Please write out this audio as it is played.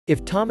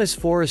If Thomas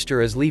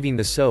Forrester is leaving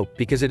the soap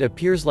because it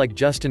appears like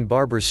Justin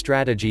Barber's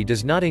strategy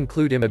does not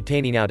include him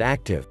obtaining out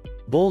active,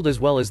 bold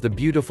as well as the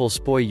beautiful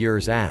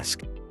spoilers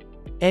ask.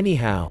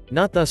 Anyhow,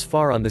 not thus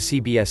far on the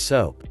CBS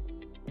soap.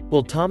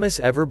 Will Thomas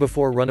ever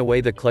before run away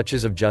the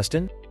clutches of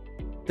Justin?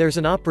 There's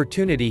an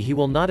opportunity he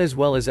will not, as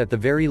well as at the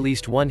very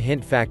least one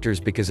hint factors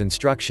because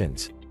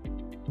instructions.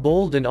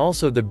 Bold and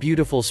also the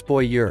beautiful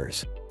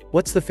spoilers.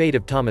 What's the fate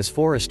of Thomas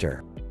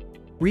Forrester?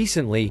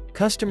 Recently,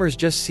 customers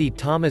just see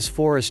Thomas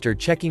Forrester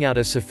checking out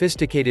a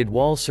sophisticated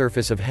wall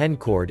surface of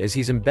hencord as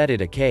he's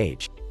embedded a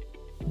cage.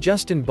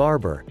 Justin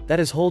Barber, that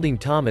is holding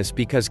Thomas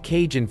because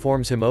cage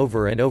informs him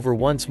over and over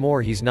once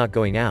more he's not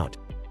going out.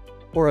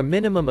 Or a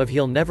minimum of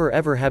he'll never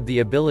ever have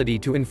the ability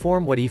to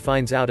inform what he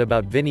finds out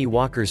about Vinnie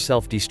Walker's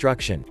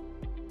self-destruction.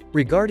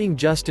 Regarding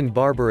Justin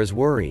Barber is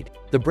worried,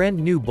 the brand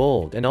new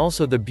bold and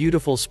also the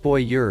beautiful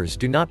spoilers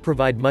do not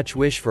provide much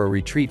wish for a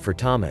retreat for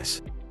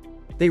Thomas.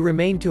 They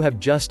remain to have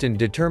Justin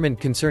determined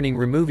concerning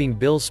removing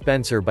Bill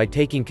Spencer by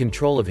taking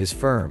control of his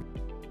firm.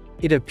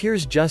 It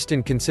appears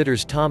Justin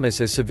considers Thomas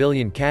as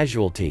civilian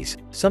casualties,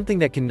 something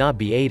that cannot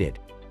be aided.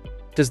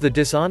 Does the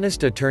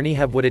dishonest attorney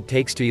have what it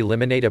takes to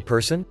eliminate a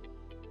person?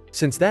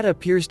 Since that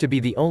appears to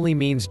be the only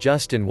means,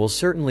 Justin will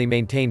certainly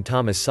maintain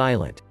Thomas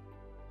silent.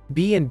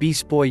 B&B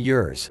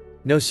spoilers,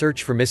 no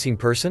search for missing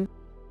person?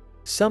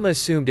 Some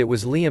assumed it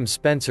was Liam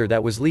Spencer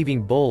that was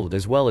leaving bold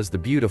as well as the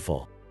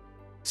beautiful.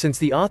 Since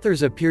the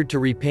authors appeared to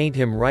repaint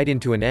him right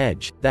into an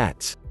edge,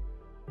 that's.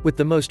 With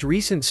the most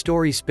recent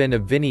story spin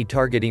of Vinnie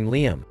targeting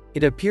Liam,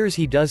 it appears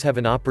he does have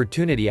an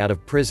opportunity out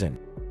of prison.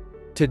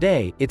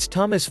 Today, it's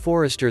Thomas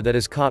Forrester that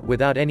is caught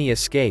without any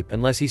escape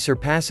unless he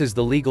surpasses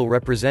the legal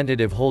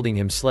representative holding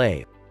him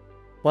slave.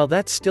 While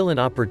that's still an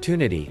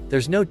opportunity,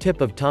 there's no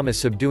tip of Thomas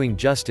subduing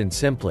Justin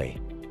simply.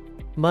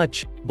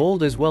 Much,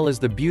 bold as well as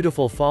the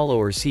beautiful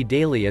followers see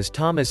daily as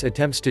Thomas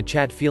attempts to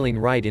chat feeling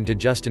right into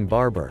Justin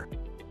Barber.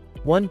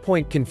 One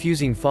point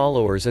confusing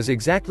followers is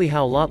exactly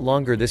how lot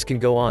longer this can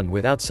go on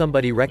without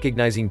somebody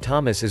recognizing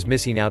Thomas as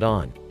missing out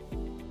on.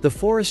 The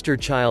Forrester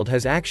child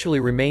has actually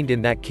remained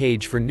in that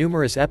cage for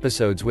numerous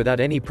episodes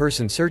without any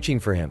person searching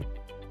for him.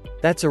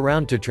 That's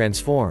around to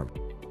transform.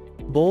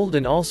 Bold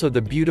and also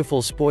the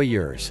beautiful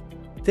spoilers.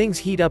 Things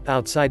heat up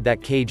outside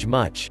that cage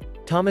much.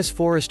 Thomas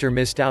Forrester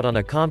missed out on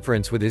a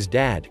conference with his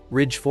dad,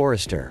 Ridge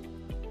Forrester.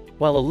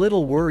 While a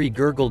little worry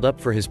gurgled up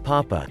for his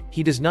papa,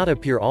 he does not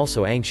appear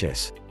also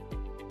anxious.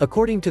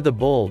 According to the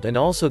bold and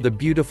also the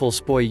beautiful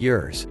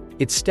spoilers,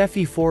 it's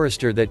Steffi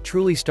Forrester that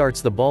truly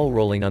starts the ball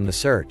rolling on the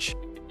search.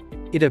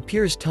 It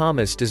appears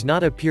Thomas does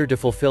not appear to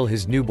fulfill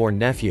his newborn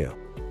nephew.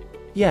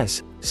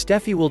 Yes,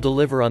 Steffi will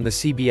deliver on the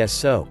CBS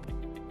soap.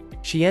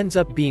 She ends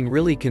up being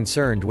really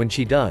concerned when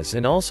she does,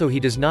 and also he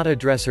does not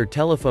address her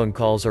telephone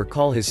calls or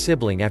call his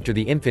sibling after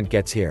the infant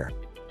gets here.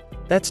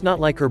 That's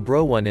not like her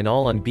bro one in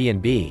All on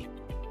B&B.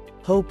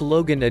 Hope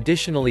Logan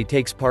additionally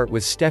takes part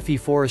with Steffi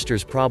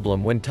Forrester's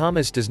problem when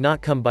Thomas does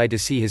not come by to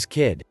see his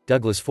kid,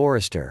 Douglas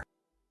Forrester.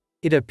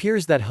 It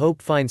appears that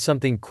Hope finds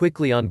something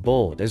quickly on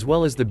bold as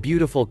well as the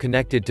beautiful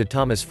connected to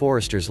Thomas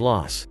Forrester's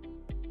loss.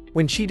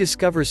 When she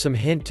discovers some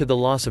hint to the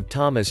loss of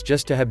Thomas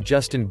just to have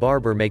Justin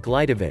Barber make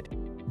light of it,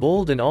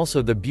 bold and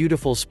also the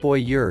beautiful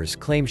spoilers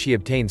claim she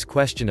obtains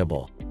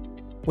questionable.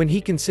 When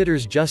he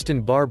considers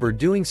Justin Barber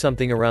doing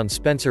something around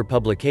Spencer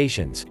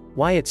Publications,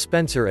 Wyatt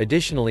Spencer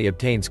additionally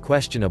obtains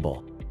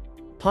questionable.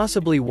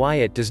 Possibly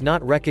Wyatt does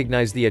not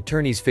recognize the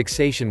attorney's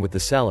fixation with the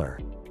seller.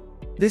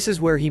 This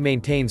is where he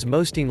maintains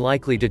mosting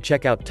likely to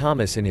check out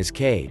Thomas in his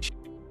cage.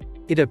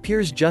 It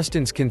appears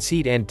Justin's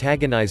conceit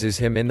antagonizes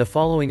him in the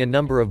following a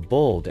number of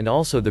bold and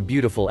also the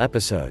beautiful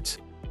episodes.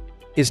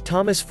 Is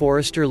Thomas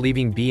Forrester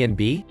leaving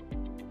B&B?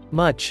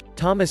 Much,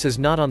 Thomas is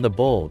not on the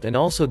bold and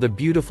also the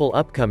beautiful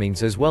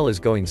upcomings as well as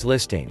goings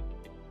listing.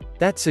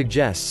 That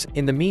suggests,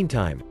 in the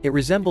meantime, it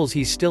resembles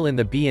he's still in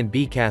the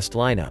B&B cast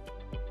lineup.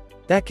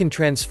 That can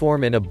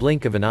transform in a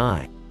blink of an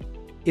eye.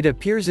 It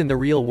appears in the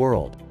real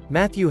world,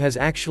 Matthew has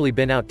actually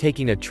been out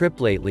taking a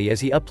trip lately as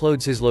he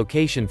uploads his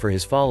location for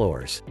his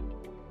followers.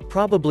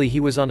 Probably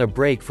he was on a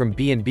break from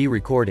B&B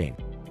recording.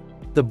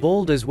 The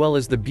bold as well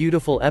as the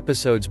beautiful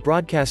episodes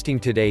broadcasting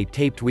today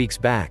taped weeks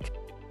back.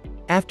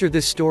 After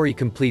this story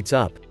completes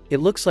up,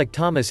 it looks like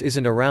Thomas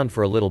isn't around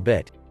for a little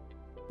bit.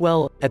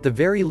 Well, at the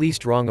very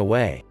least wrong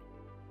away.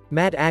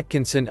 Matt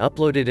Atkinson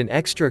uploaded an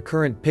extra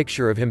current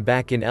picture of him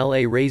back in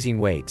LA raising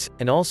weights,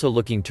 and also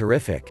looking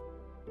terrific.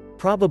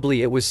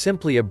 Probably it was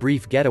simply a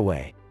brief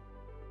getaway.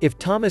 If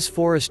Thomas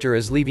Forrester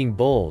is leaving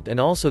bold and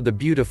also the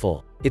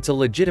beautiful, it's a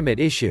legitimate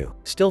issue,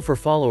 still for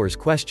followers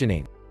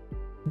questioning.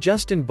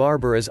 Justin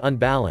Barber is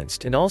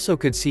unbalanced and also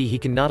could see he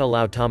cannot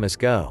allow Thomas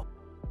go.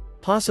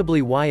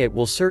 Possibly Wyatt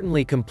will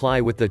certainly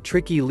comply with the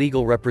tricky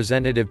legal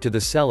representative to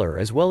the seller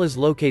as well as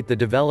locate the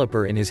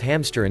developer in his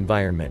hamster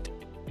environment.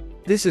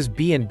 This is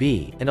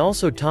B&B, and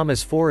also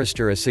Thomas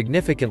Forrester is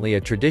significantly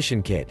a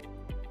tradition kid.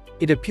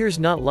 It appears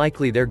not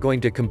likely they're going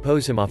to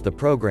compose him off the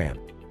program.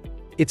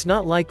 It's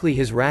not likely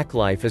his rack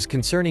life is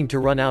concerning to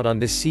run out on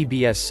this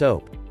CBS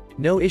soap.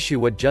 No issue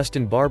what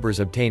Justin Barber's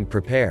obtained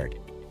prepared.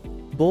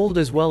 Bold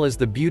as well as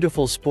the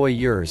beautiful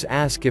spoilers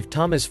ask if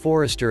Thomas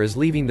Forrester is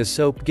leaving the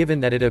soap given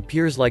that it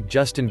appears like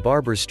Justin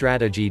Barber's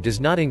strategy does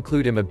not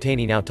include him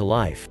obtaining out to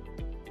life.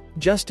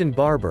 Justin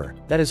Barber,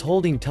 that is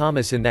holding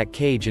Thomas in that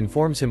cage,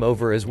 informs him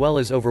over as well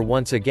as over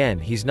once again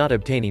he's not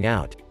obtaining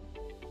out.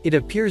 It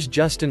appears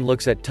Justin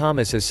looks at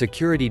Thomas as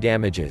security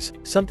damages,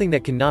 something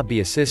that cannot be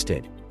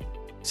assisted.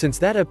 Since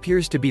that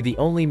appears to be the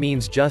only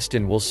means,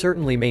 Justin will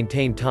certainly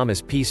maintain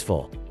Thomas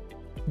peaceful.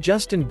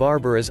 Justin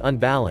Barber is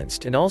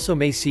unbalanced and also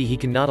may see he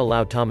cannot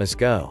allow Thomas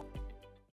go.